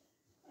one.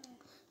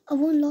 I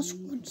won lost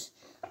squads.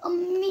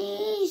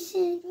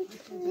 Amazing.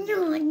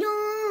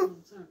 No.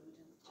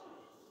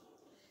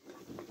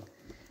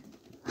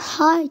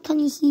 Hi, can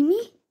you see me?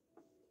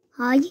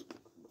 Hi.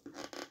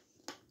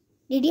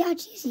 Did you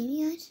actually see me,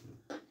 guys?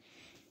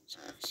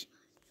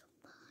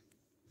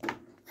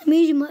 I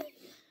made you my...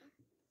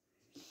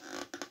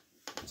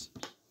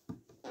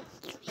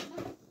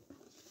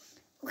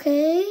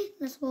 Okay,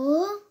 let's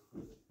go.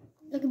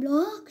 Lucky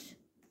Blocks.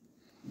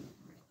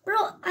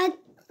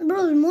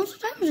 Bro, most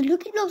of the times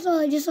Lucky Blocks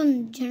are just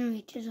on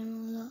generators and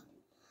all that.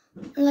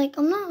 Like,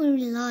 I'm not gonna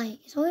really lie.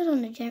 It's always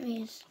on the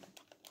generators.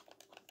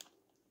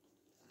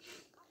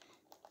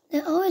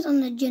 They're always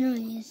on the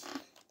generators.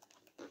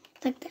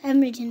 Like the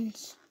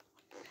emergence.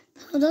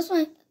 So that's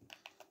why...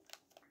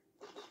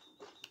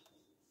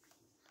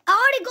 I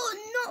already got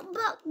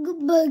not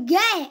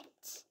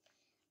baguettes.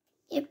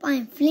 Yep,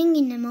 I'm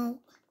flinging them out.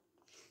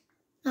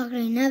 Like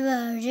they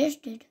never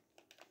existed.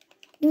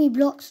 Give me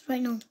blocks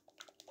right now.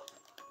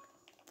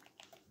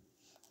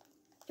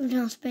 Every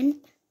time I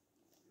spin.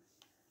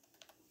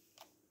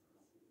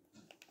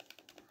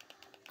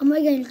 I'm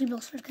not getting Lucky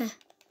Blocks, okay.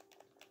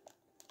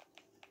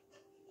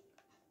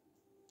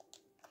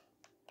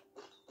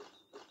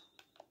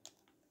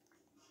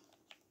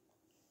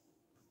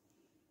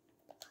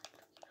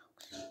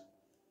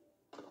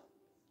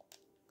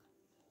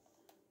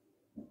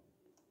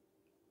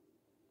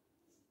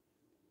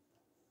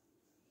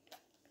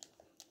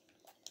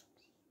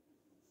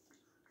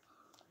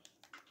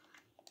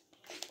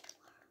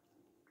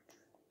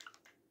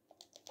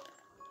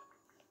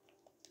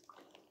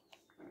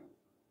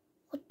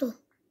 What the?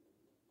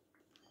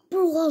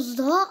 Bro, what's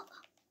that?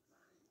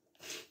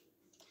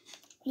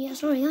 Yeah,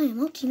 sorry, I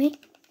am up, teammate.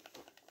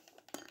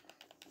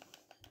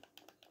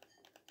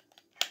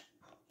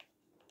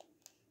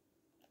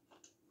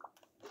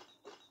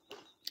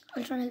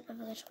 I'll try to help if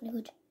that's really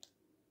good.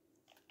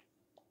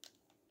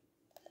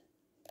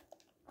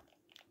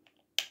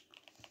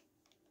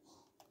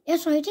 Yeah,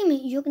 sorry,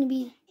 teammate, you're gonna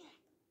be...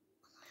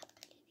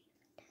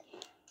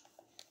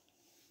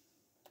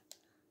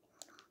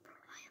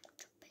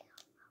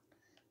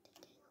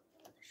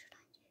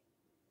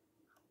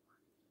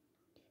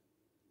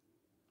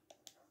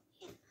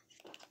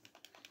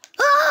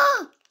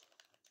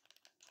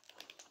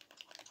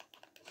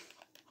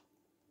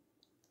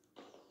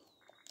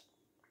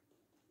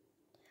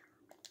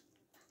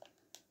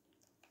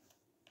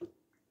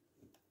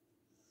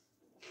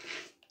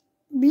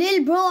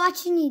 Lil bro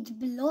actually needs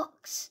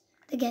blocks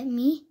to get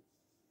me.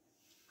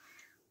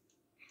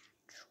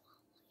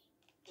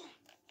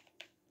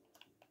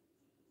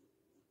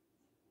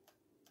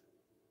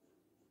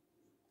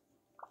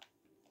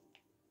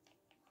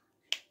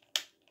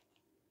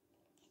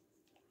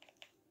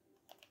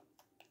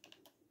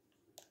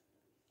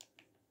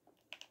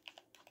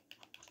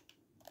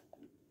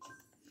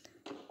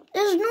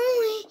 There's no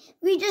way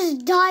we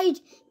just died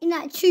in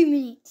that 2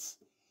 minutes.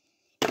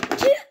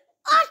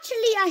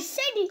 Actually, I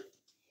said it.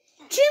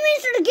 2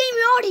 minutes of the game,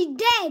 we're already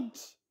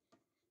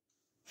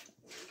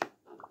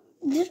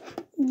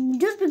dead.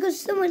 Just because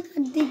someone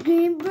had the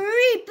game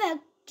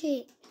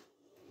repacted.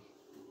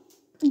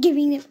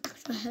 Giving them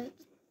extra health.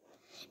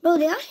 Bro,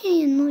 they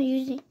actually are not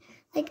using.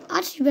 Like,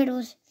 actually,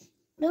 battles.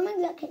 Don't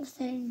make that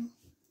character anymore.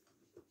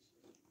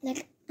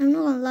 Like, I'm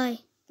not gonna lie.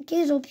 The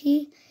kid is OP.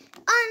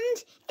 And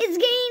it's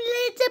getting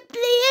later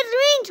players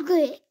range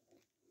quick.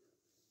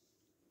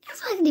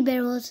 That's like the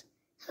battles.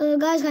 So,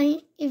 guys,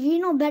 if you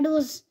know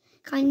battles,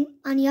 and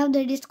you have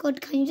the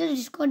Discord, can you just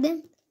Discord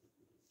them?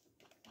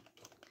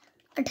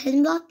 A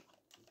 10 block?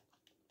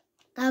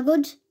 That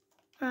good?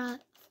 Right.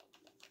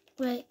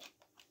 Right.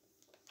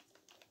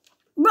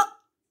 Bro!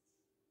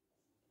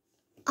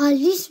 At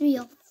least we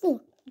are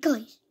 4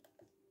 guys.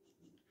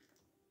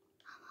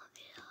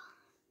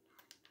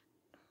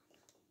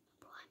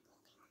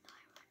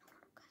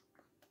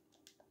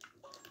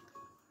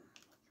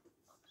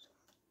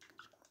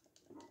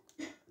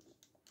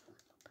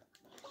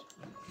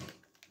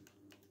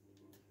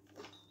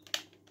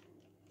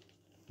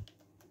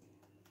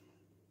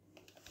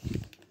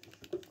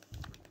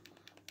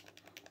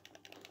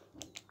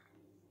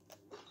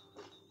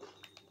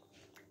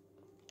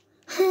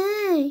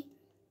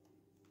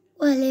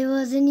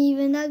 wasn't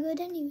even that good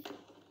anyway.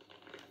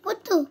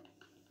 What the?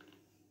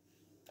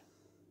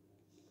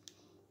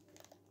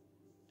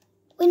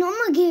 Wait, no, I'm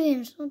gonna give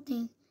him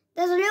something.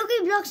 There's a lucky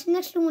blocks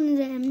next to one of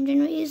the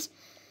generators.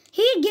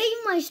 He gave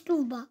my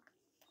stove back.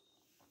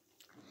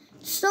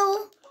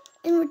 So,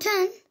 in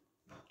return,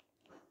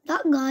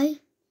 that guy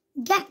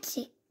gets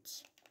it.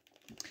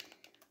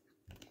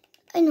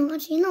 I know,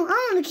 actually, no,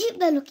 I want to keep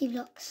the lucky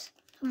blocks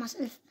for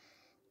myself.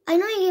 I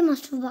know he gave my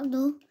stove back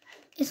though.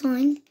 It's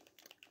fine.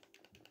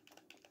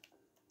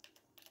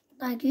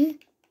 Thank you.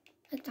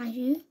 Thank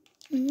you.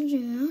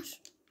 Yes.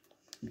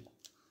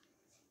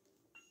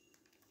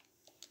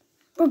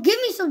 Bro, give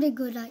me something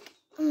good, like,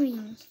 I'm gonna be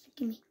honest.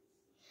 Give me.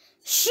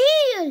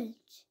 Shield!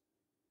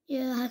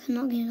 Yeah, I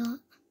cannot get that.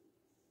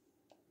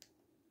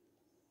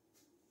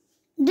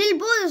 Dil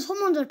boy,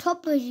 someone's on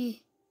top of you.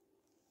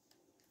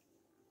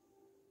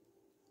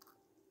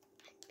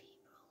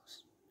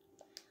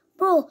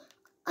 Bro,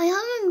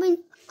 I'm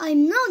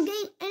not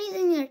getting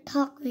anything to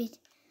attack with.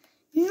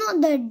 Not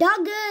the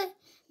dagger,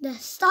 the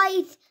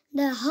scythe,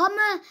 the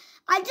hammer.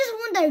 I just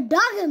want the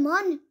dagger,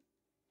 man.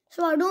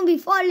 So I don't be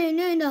falling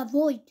in the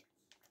void.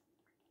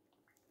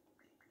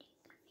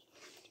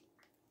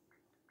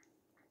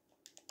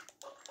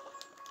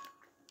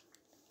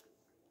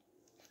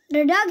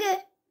 The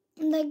dagger,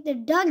 like the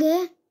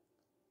dagger.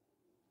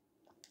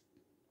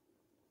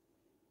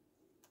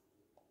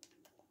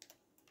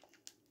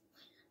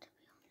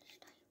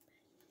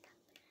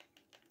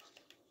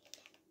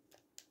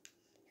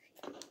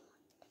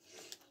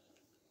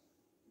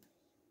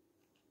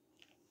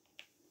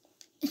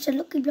 It's a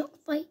lucky block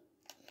fight.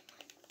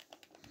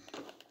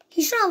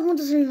 He should have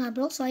wanted to in my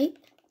block fight.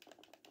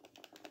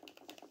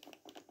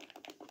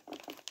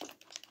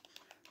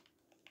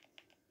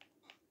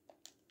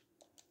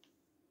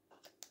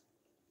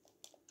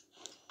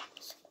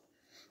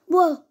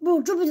 Whoa,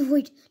 bro, drop in the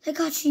void. Like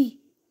actually,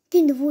 get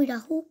in the void, I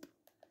hope.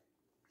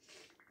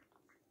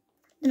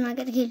 Then I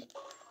get the kill.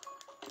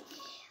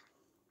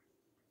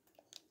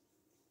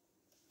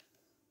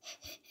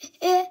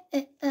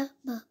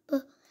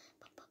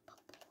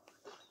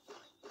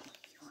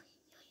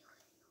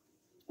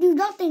 Dude,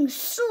 that thing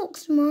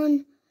sucks,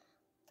 man.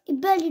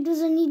 It barely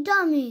does any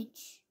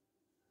damage.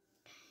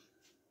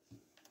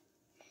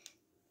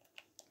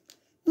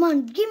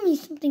 Man, give me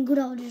something good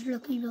out of this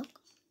lucky block.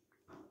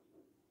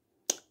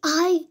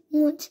 I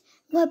want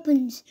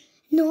weapons,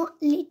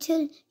 not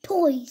little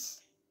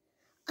toys.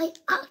 I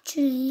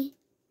actually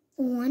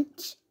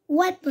want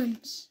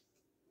weapons.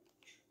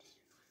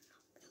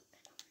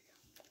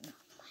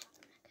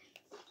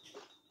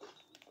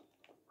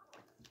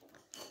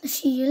 A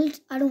shield,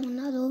 I don't want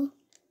that though.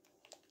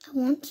 I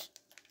want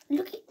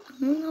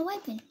a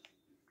weapon.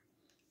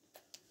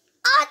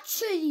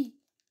 Actually,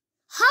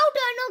 how do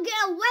I not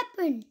get a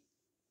weapon?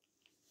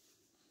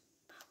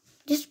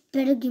 Just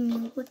better give me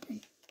a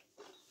weapon.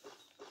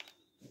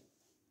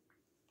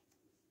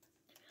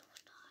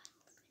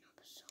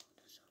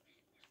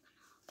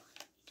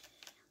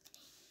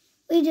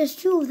 Wait, there's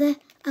two of there.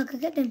 I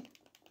could get them.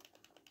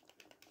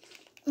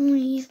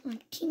 Only if my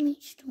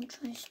teammates don't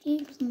try to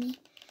steal from me.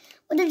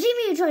 But the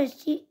teammate tried to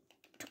steal,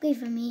 took it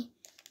from me.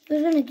 He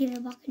was gonna give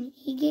it back, and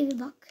he gave it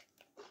back.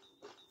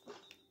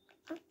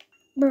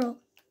 Bro,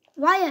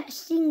 why a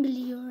single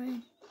you're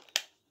in?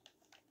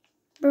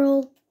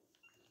 Bro,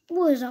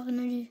 what is that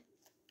gonna do?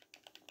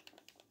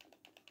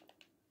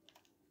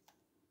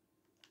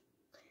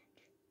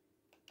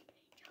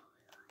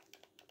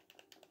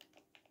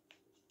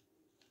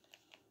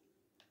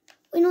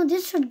 Wait, no,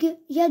 this should give,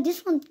 yeah,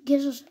 this one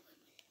gives us a weapon.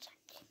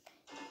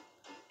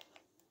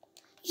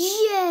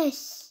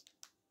 Yes!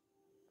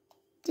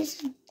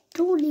 This is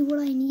totally what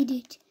I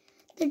needed.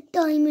 The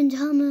diamond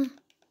hammer.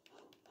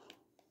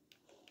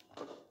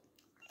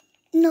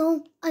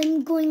 No,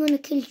 I'm going on a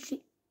kill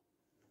streak.